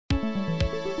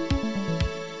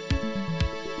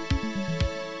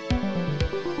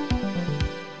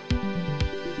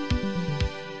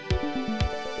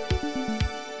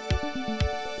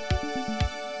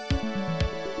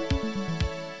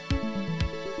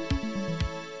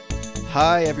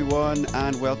Hi, everyone,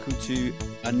 and welcome to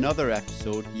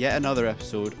yet another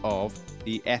episode of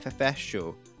the FFS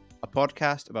Show, a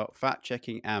podcast about fact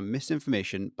checking and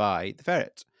misinformation by the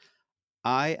Ferret.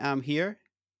 I am here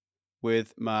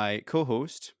with my co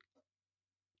host,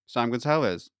 Sam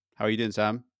Gonzalez. How are you doing,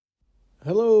 Sam?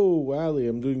 Hello, Ali.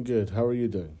 I'm doing good. How are you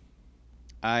doing?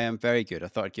 I am very good. I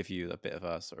thought I'd give you a bit of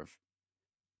a sort of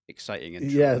exciting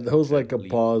Yeah, intro that was to like a lead.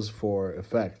 pause for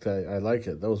effect. I like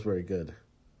it. That was very good.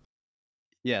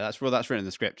 Yeah, that's written in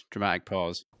the script. Dramatic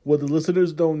pause. What the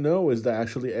listeners don't know is that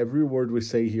actually every word we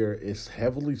say here is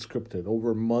heavily scripted.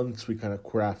 Over months, we kind of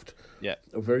craft Yeah,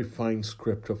 a very fine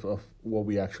script of what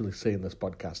we actually say in this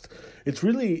podcast. It's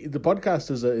really, the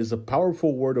podcast is a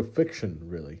powerful word of fiction,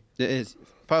 really. it is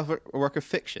powerful work of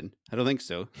fiction. I don't think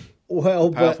so. A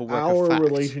Well, but powerful work of our fact.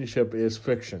 relationship is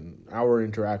fiction, our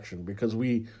interaction, because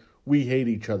we hate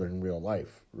each other in real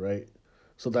life, right?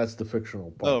 So that's the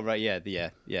fictional Oh, part. right,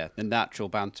 the natural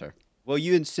banter. Well,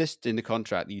 you insist in the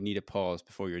contract that you need a pause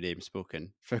before your name's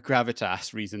spoken for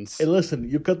gravitas Hey, reasons. listen,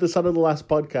 you cut this out of the last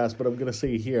podcast, but I'm going to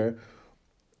say here.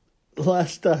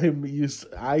 Last time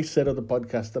I said on the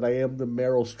podcast that I am the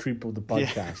Meryl Streep of the Yeah.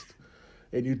 podcast,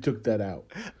 and you took that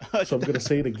out. So I'm did, going to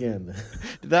say it again.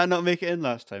 that not make it in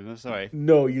last time? I'm sorry.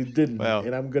 No, you didn't, Well,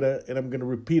 and I'm gonna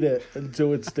repeat it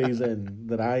until it stays in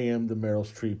that I am the Meryl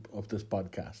Streep of this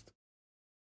podcast.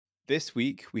 this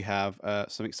week we have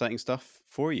some exciting stuff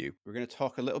for you. We're going to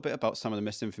talk a little bit about some of the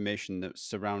misinformation that's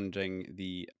surrounding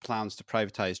the plans to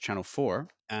privatize Channel 4.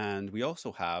 And we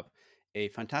also have a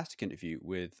fantastic interview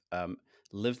with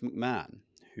Liv McMahon,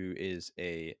 who is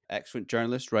a excellent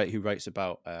journalist, right? Who writes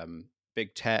about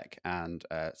big tech and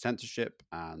censorship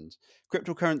and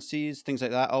cryptocurrencies, things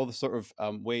like that, all the sort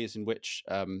of ways in which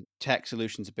tech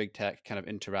solutions and big tech kind of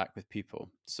interact with people.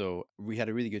 So we had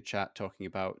a really good chat talking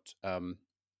about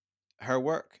her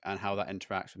work and how that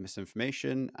interacts with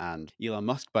misinformation and Elon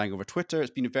Musk buying over Twitter.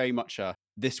 It's been very much a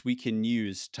this week in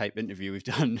news type interview we've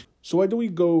done. So why don't we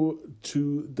go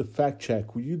to the fact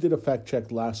check? Well, you did a fact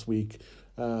check last week.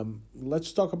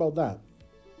 Let's talk about that.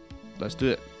 Let's do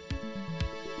it.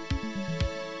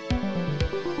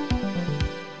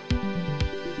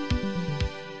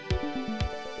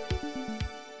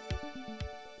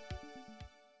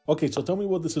 Okay, so tell me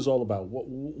what this is all about.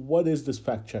 What is this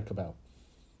fact check about?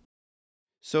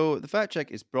 So the fact check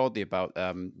is broadly about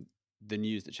the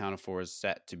news that Channel 4 is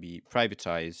set to be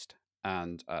privatized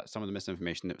and some of the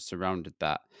misinformation that surrounded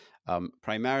that.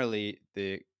 Primarily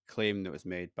the claim that was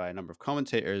made by a number of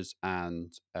commentators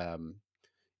and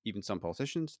even some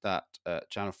politicians that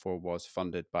Channel 4 was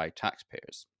funded by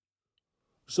taxpayers.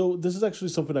 So this is actually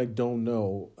something I don't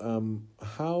know.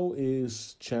 How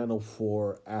is Channel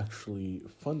 4 actually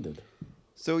funded?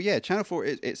 So yeah, Channel 4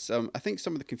 it's I think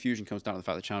some of the confusion comes down to the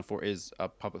fact that Channel 4 is a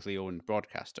publicly owned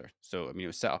broadcaster. So I mean it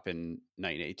was set up in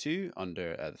 1982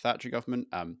 under the Thatcher government.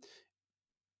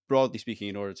 Broadly speaking,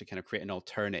 in order to kind of create an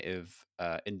alternative,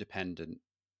 independent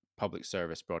public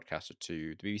service broadcaster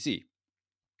to the BBC.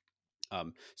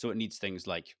 So it needs things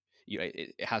like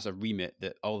it has a remit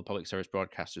that all the public service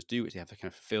broadcasters do, which they have to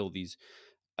kind of fulfill these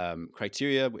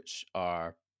criteria, which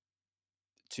are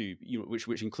to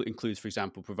which includes, for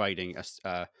example, providing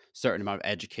a certain amount of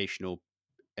educational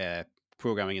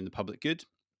programming in the public good.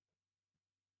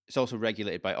 It's also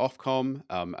regulated by Ofcom,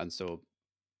 and so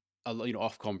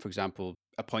Ofcom, for example,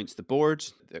 appoints the board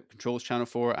that controls Channel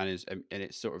 4 and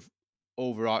it's sort of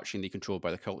overarchingly controlled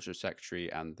by the Culture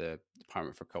Secretary and the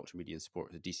Department for Culture, Media and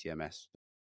Sport, the DCMS.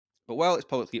 But while it's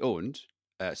publicly owned,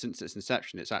 since its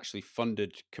inception, it's actually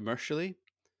funded commercially.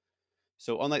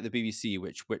 So unlike the BBC,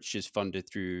 which is funded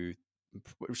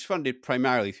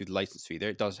primarily through the license fee,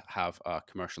 there it does have a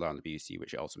commercial arm on the BBC,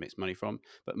 which it also makes money from.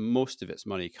 But most of its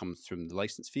money comes from the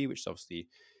license fee, which is obviously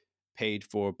paid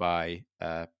for by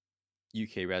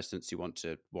UK residents who want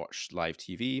to watch live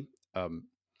TV,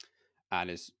 and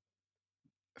is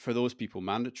for those people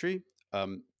mandatory.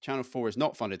 Channel 4 is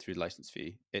not funded through the license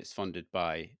fee. It's funded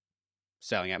by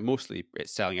mostly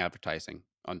it's selling advertising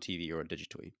on TV or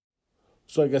digitally.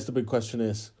 So I guess the big question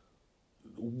is,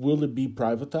 will it be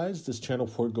privatized? Is Channel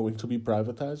 4 going to be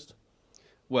privatized?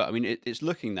 Well, I mean, it's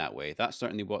looking that way. That's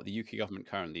certainly what the UK government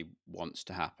currently wants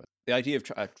to happen. The idea of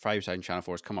privatising Channel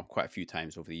 4 has come up quite a few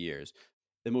times over the years.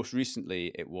 The most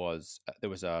recently, there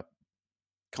was a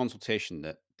consultation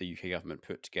that the UK government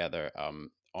put together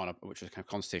which was a kind of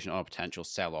consultation on a potential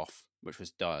sell-off, which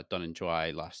was done in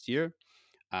July last year.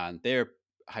 And their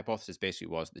hypothesis basically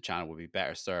was that the channel would be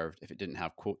better served if it didn't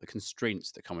have, quote, the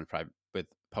constraints that come with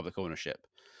public ownership.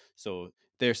 So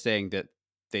they're saying that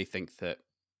they think that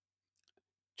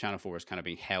Channel 4 is kind of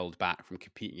being held back from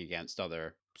competing against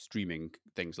other streaming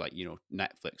things like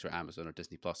Netflix or Amazon or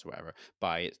Disney Plus or whatever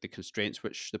by the constraints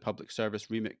which the public service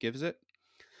remit gives it.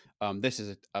 This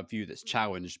is a view that's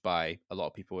challenged by a lot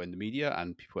of people in the media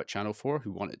and people at Channel 4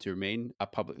 who want it to remain a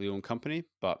publicly owned company.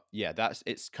 But yeah,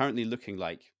 it's currently looking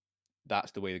like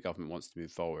that's the way the government wants to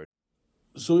move forward.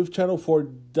 So if Channel 4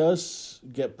 does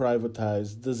get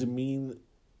privatized, does it mean,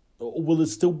 will it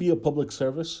still be a public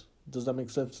service? Does that make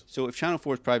sense? So if Channel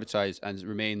 4 is privatized and it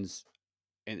remains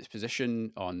in its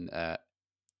position on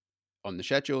the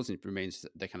schedules and it remains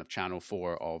the kind of Channel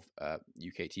 4 of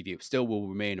UK TV, it still will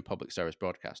remain a public service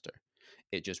broadcaster.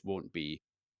 It just won't be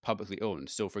publicly owned.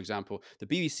 So, for example, the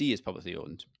BBC is publicly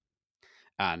owned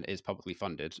and is publicly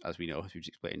funded, as we know, as we've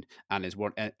explained, and is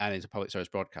a public service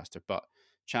broadcaster. But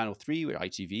Channel 3, where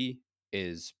ITV,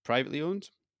 is privately owned.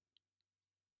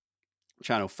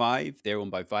 Channel 5, they're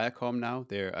owned by Viacom now.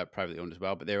 They're privately owned as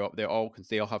well, but they all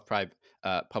have private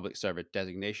public service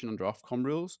designation under Ofcom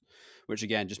rules, which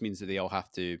again just means that they're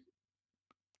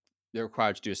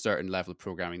required to do a certain level of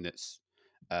programming that's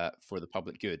for the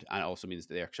public good, and it also means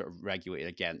that they're sort of regulated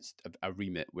against a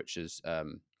remit which is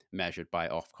measured by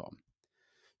Ofcom.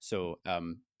 So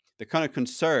the kind of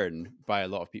concern by a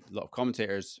lot of people, a lot of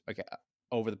commentators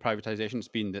over the privatization has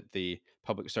been that the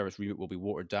public service remit will be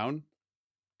watered down,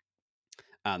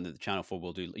 and that the Channel 4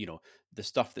 will do, the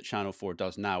stuff that Channel 4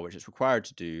 does now, which it's required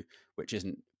to do, which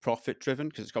isn't profit driven,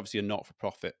 because it's obviously a not for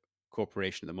profit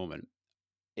corporation at the moment.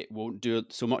 It won't do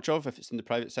so much of if it's in the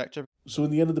private sector. So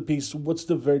in the end of the piece, what's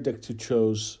the verdict you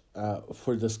chose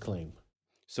for this claim?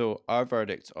 So our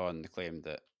verdict on the claim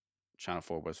that Channel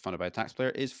 4 was funded by a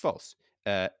taxpayer is false.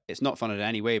 It's not funded in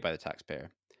any way by the taxpayer.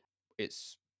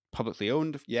 It's publicly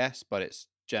owned, yes, but it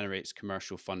generates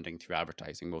commercial funding through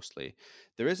advertising mostly.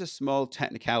 There is a small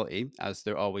technicality, as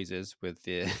there always is with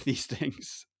these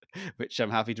things, which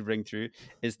I'm happy to bring through,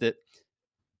 is that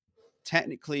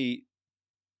technically,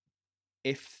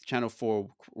 if Channel 4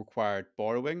 required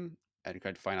borrowing and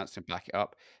kind of finance to back it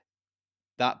up,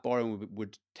 that borrowing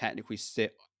would technically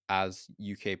sit as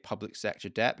UK public sector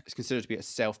debt because it's considered to be a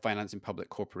self-financing public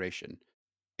corporation.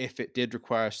 If it did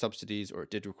require subsidies or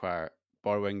it did require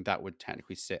borrowing, that would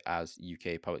technically sit as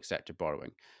UK public sector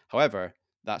borrowing. However,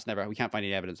 we can't find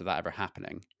any evidence of that ever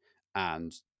happening.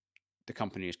 And the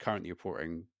company is currently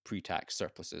reporting pre-tax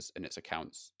surpluses in its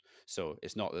accounts. So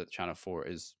it's not that Channel 4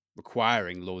 is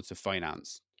requiring loads of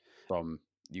finance from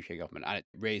the UK government, and it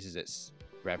raises its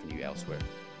revenue elsewhere.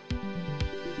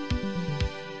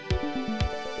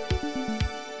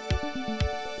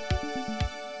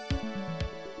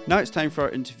 Now it's time for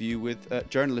our interview with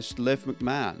journalist Liv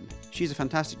McMahon. She's a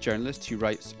fantastic journalist who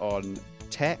writes on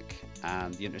tech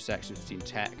and the intersections between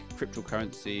tech,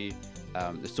 cryptocurrency,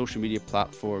 the social media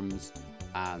platforms,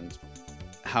 and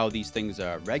how these things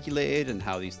are regulated and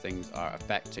how these things are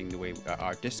affecting the way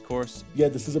our discourse. Yeah,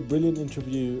 this is a brilliant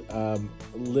interview.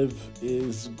 Liv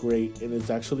is great, and it's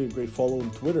actually a great follow on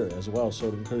Twitter as well. So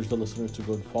I'd encourage the listeners to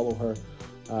go and follow her.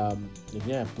 And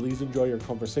yeah, please enjoy your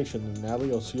conversation. And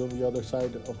Ali, I'll see you on the other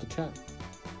side of the chat.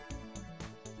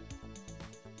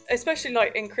 Especially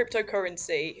like in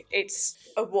cryptocurrency, it's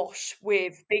awash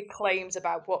with big claims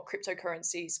about what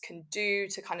cryptocurrencies can do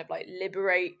to kind of like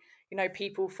liberate,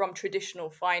 people from traditional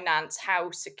finance, how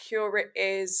secure it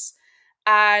is.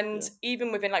 And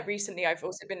even within like recently, I've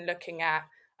also been looking at,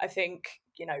 I think,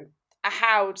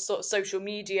 how sort of social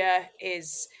media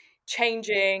is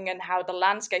changing and how the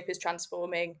landscape is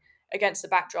transforming against the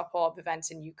backdrop of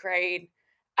events in Ukraine.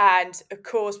 And of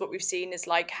course, what we've seen is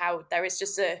like how there is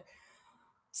just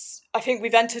I think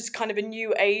we've entered kind of a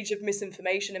new age of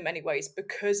misinformation in many ways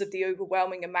because of the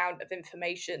overwhelming amount of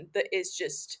information that is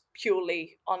just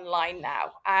purely online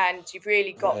now. And you've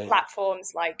really got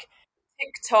platforms like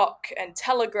TikTok and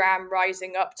Telegram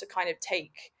rising up to kind of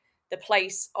take the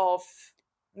place of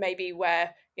maybe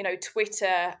where,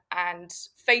 Twitter and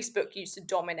Facebook used to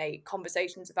dominate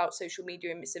conversations about social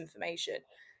media and misinformation.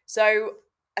 So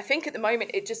I think at the moment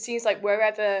it just seems like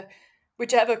whichever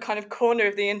kind of corner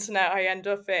of the internet I end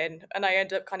up in and I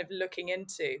end up kind of looking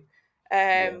into,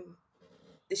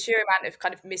 the sheer amount of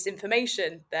kind of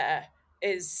misinformation there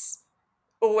is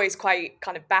always quite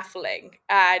kind of baffling,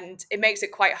 and it makes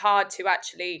it quite hard to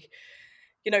actually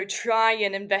try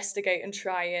and investigate and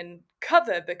try and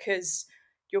cover, because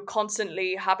you're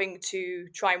constantly having to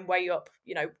try and weigh up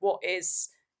what is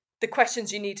the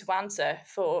questions you need to answer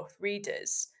for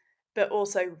readers, but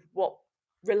also what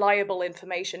reliable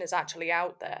information is actually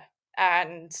out there.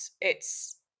 And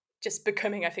it's just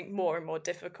becoming, I think, more and more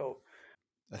difficult.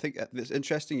 I think it's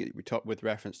interesting we talk with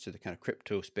reference to the kind of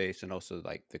crypto space and also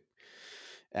like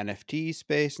NFT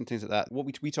space and things like that. What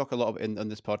we talk a lot about in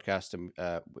this podcast, and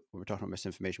when we're talking about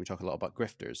misinformation, we talk a lot about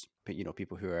grifters.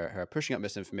 People who are pushing up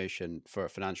misinformation for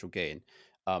financial gain,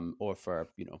 or for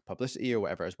publicity or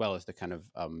whatever, as well as the kind of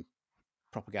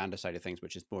propaganda side of things,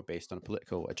 which is more based on a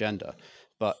political agenda.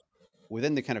 But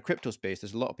within the kind of crypto space,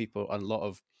 there's a lot of people and a lot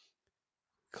of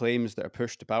claims that are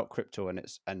pushed about crypto,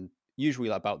 and usually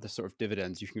about the sort of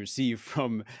dividends you can receive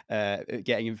from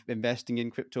investing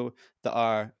in crypto, that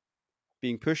are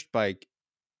being pushed by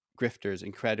grifters in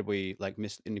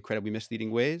incredibly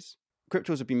misleading ways.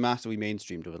 Cryptos have been massively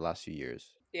mainstreamed over the last few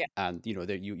years, Yeah. and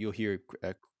you'll hear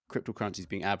cryptocurrencies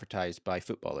being advertised by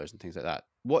footballers and things like that.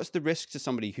 What's the risk to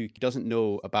somebody who doesn't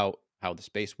know about how the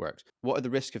space works? What are the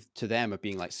risks to them of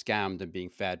being like scammed and being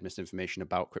fed misinformation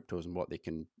about cryptos and what they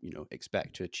can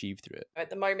expect to achieve through it? At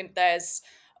the moment, there's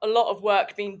a lot of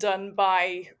work being done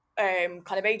by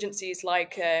kind of agencies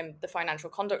like the Financial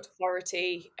Conduct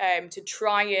Authority to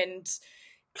try and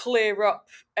clear up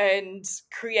and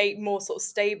create more sort of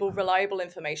stable, reliable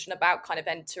information about kind of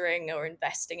entering or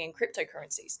investing in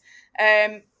cryptocurrencies.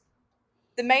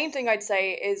 The main thing I'd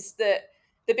say is that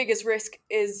the biggest risk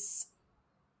is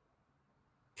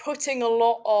putting a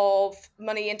lot of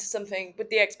money into something with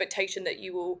the expectation that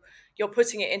you're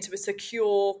putting it into a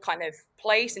secure kind of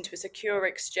place, into a secure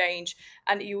exchange,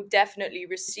 and you'll definitely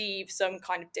receive some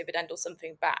kind of dividend or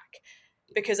something back.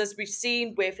 Because as we've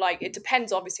seen with, like, it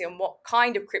depends obviously on what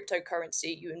kind of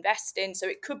cryptocurrency you invest in. So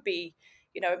it could be,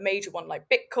 a major one like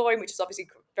Bitcoin, which is obviously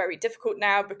very difficult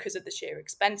now because of the sheer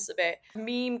expense of it.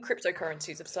 Meme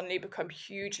cryptocurrencies have suddenly become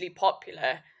hugely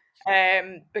popular,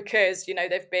 because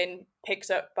they've been picked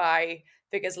up by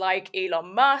figures like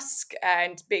Elon Musk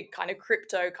and big kind of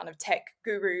crypto kind of tech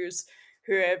gurus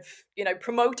who have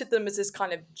promoted them as this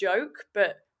kind of joke,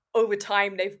 but over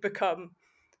time they've become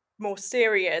more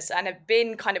serious and have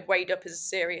been kind of weighed up as a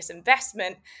serious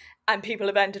investment, and people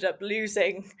have ended up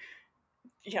losing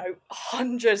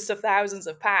hundreds of thousands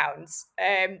of pounds,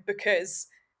 because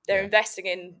they're Yeah. investing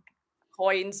in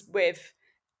coins with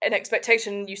an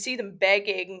expectation. You see them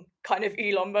begging kind of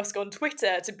Elon Musk on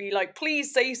Twitter to be like,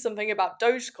 please say something about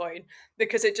Dogecoin,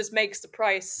 because it just makes the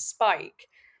price spike.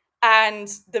 And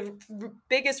the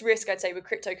biggest risk, I'd say, with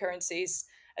cryptocurrencies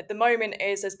at the moment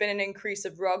is there's been an increase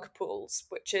of rug pulls,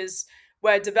 which is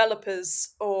where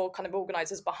developers or kind of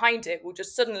organizers behind it will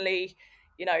just suddenly,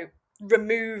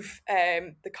 remove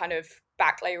the kind of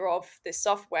back layer of this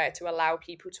software to allow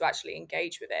people to actually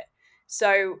engage with it.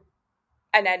 So,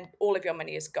 and then all of your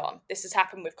money is gone. This has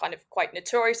happened with kind of quite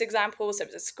notorious examples. There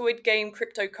was a Squid Game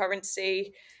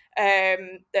cryptocurrency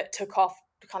that took off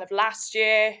kind of last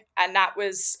year, and that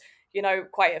was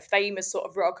quite a famous sort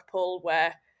of rug pull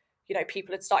where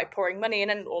people had started pouring money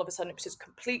in, and all of a sudden it was just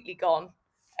completely gone.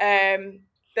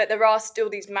 But there are still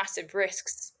these massive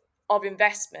risks of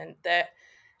investment that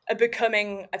are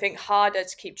becoming, I think, harder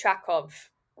to keep track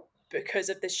of because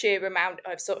of the sheer amount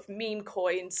of sort of meme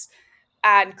coins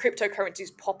and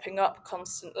cryptocurrencies popping up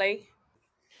constantly.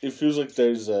 It feels like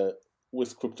there's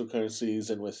with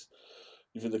cryptocurrencies and with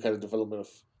even the kind of development of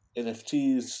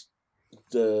NFTs,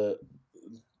 the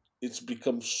it's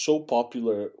become so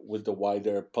popular with the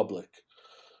wider public,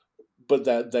 but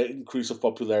that increase of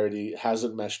popularity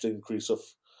hasn't matched the increase of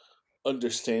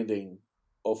understanding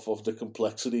of the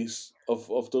complexities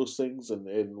of those things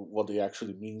and what they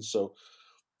actually mean. So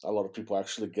a lot of people are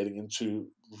actually getting into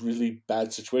really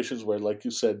bad situations where, like you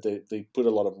said, they put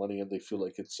a lot of money and they feel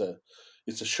like it's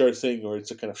a sure thing or it's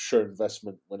a kind of sure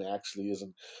investment when it actually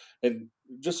isn't. And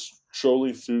just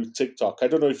trolling through TikTok, I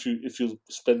don't know if you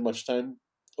spend much time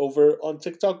over on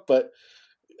TikTok, but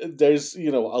there's a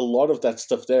lot of that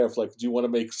stuff there of like, do you want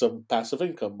to make some passive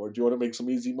income or do you want to make some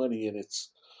easy money? And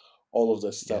it's all of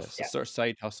this Yeah, stuff. it's a sort of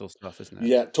side hustle stuff, isn't it?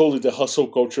 Yeah, totally. The hustle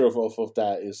culture of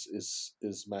that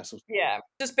is massive. Yeah,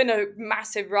 there's been a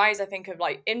massive rise, I think, of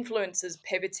like influencers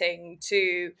pivoting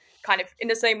to kind of in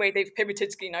the same way they've pivoted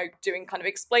to, doing kind of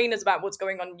explainers about what's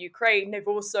going on in Ukraine. They've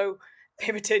also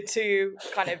pivoted to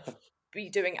kind of be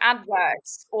doing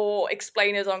adverts or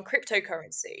explainers on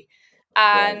cryptocurrency.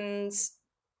 Right. And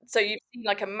so you've seen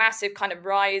like a massive kind of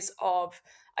rise of,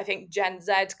 I think, Gen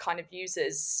Z kind of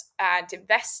users and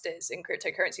investors in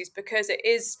cryptocurrencies because it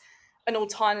is an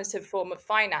alternative form of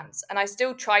finance. And I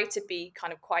still try to be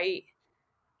kind of quite,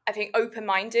 I think, open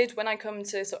minded when I come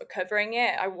to sort of covering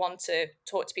it. I want to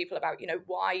talk to people about,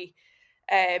 why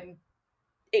um,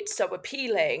 it's so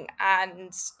appealing,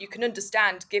 and you can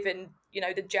understand given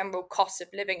the general cost of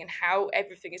living and how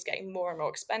everything is getting more and more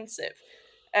expensive,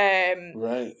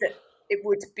 Right. that it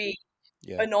would be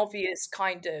Yeah. an obvious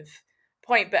kind of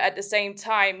point, but at the same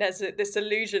time there's this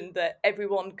illusion that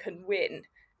everyone can win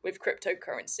with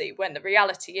cryptocurrency, when the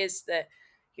reality is that,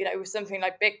 with something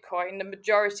like Bitcoin, the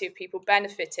majority of people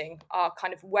benefiting are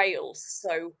kind of whales.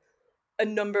 So a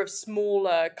number of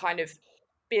smaller kind of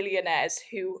billionaires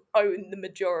who own the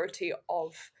majority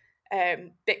of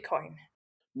Bitcoin.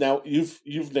 Now you've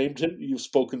named him. You've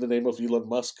spoken the name of Elon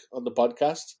Musk on the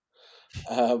podcast.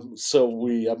 So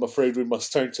I'm afraid we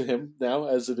must turn to him now,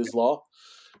 as it is law.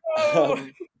 Oh,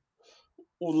 Um,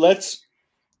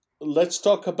 let's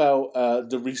talk about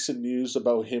the recent news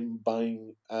about him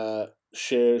buying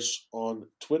shares on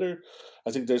Twitter.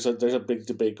 I think there's a big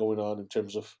debate going on in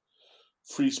terms of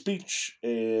free speech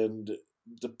and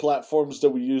the platforms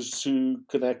that we use to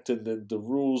connect, and then the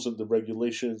rules and the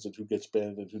regulations, and who gets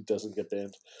banned and who doesn't get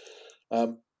banned.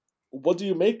 Um, what do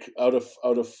you make out of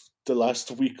the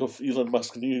last week of Elon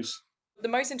Musk news? the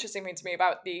most interesting thing to me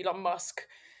about the Elon Musk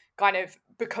kind of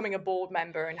becoming a board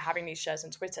member and having these shares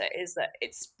on Twitter is that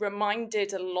it's a reminder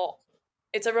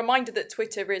that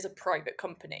Twitter is a private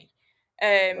company.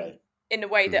 Um, Right. in a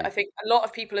way that Mhm. I think a lot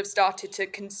of people have started to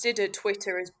consider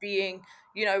Twitter as being,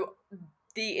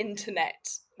 the internet,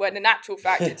 when in actual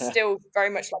fact it's still very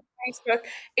much like Facebook.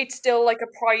 It's still like a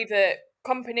private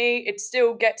company. It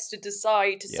still gets to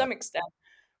decide to Yeah. some extent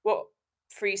what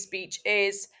free speech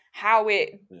is, how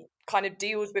it Yeah. kind of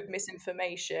deals with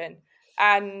misinformation.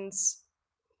 And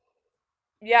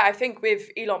yeah, I think with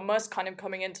Elon Musk kind of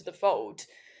coming into the fold,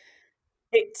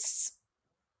 it's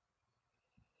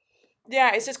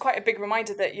it's just quite a big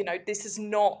reminder that, this is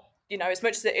not, as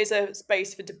much as it is a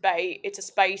space for debate, it's a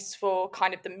space for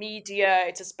kind of the media,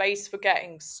 it's a space for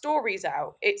getting stories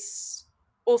out. It's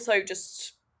also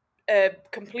just a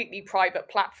completely private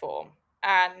platform,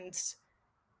 and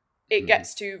it Mhm.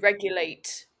 gets to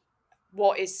regulate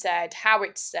what is said, how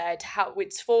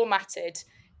it's formatted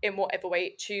in whatever way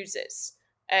it chooses.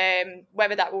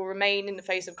 Whether that will remain in the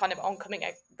face of kind of oncoming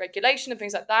regulation and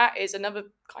things like that is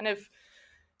another kind of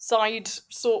side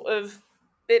sort of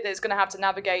bit that's going to have to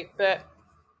navigate. But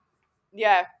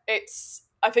yeah,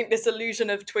 I think this illusion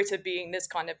of Twitter being this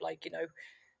kind of like,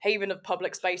 haven of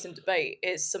public space and debate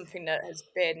is something that has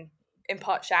been in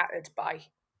part shattered by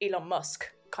Elon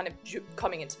Musk kind of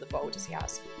coming into the fold as he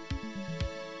has.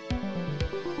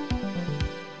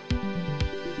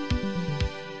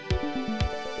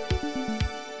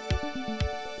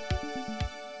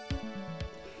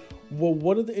 Well,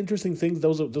 one of the interesting things, that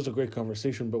was a great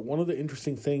conversation, but one of the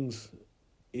interesting things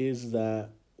is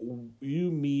that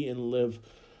you, me, and Liv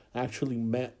actually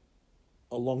met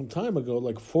a long time ago,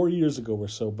 like 4 years ago or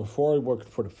so, before I worked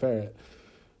for the Ferret.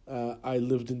 I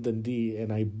lived in Dundee,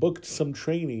 and I booked some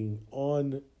training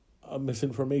on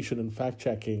misinformation and fact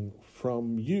checking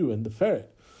from you and the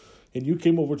Ferret. And you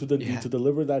came over to Dundee Yeah. to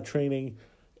deliver that training,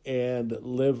 and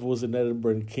Liv was in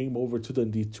Edinburgh and came over to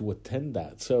Dundee to attend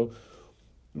that. So,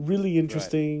 really Right.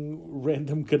 interesting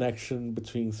random connection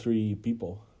between three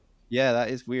people. Yeah, that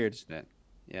is weird, isn't it?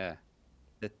 Yeah.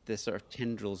 The sort of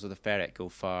tendrils of the ferret go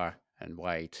far and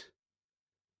wide.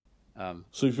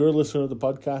 So if you're a listener of the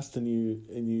podcast and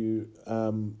you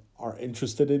are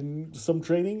interested in some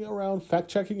training around fact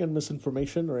checking and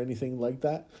misinformation or anything like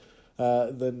that,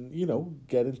 then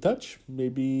get in touch.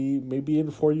 Maybe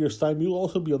in 4 years' time you'll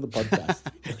also be on the podcast.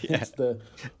 Yeah. It's the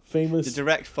The famous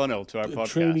direct funnel to our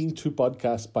training podcast. to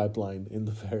podcast pipeline in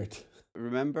the Ferret.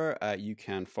 Remember, you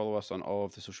can follow us on all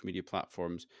of the social media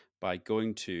platforms by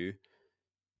going to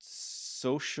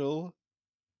social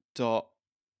dot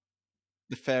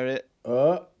theferret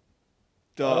Uh,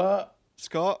 dot uh,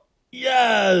 Scott.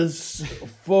 yes,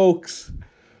 folks.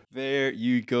 There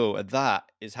you go. And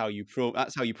that is how you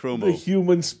that's how you The promo.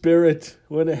 human spirit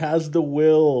when it has the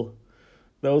will.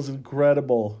 That was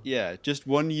incredible. Yeah, just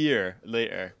 1 year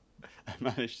later, I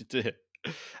managed to do it.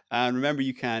 And remember,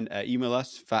 you can email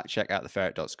us,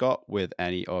 factcheck@theferret.scot, with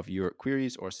any of your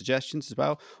queries or suggestions as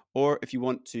well. Or if you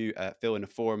want to fill in a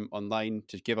form online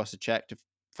to give us a check to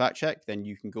fact check, then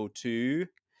you can go to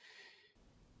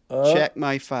Uh, yeah. Uh,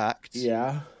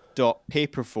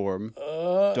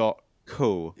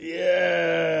 checkmyfact.paperform.co.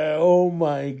 yeah. Oh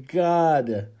my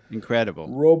God. Incredible.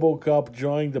 RoboCop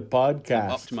joined the I'm up to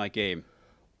podcast. my game.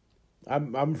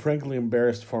 I'm frankly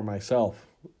embarrassed for myself.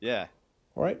 Yeah.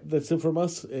 All right, that's it from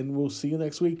us, and we'll see you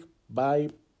next week.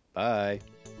 Bye. Bye.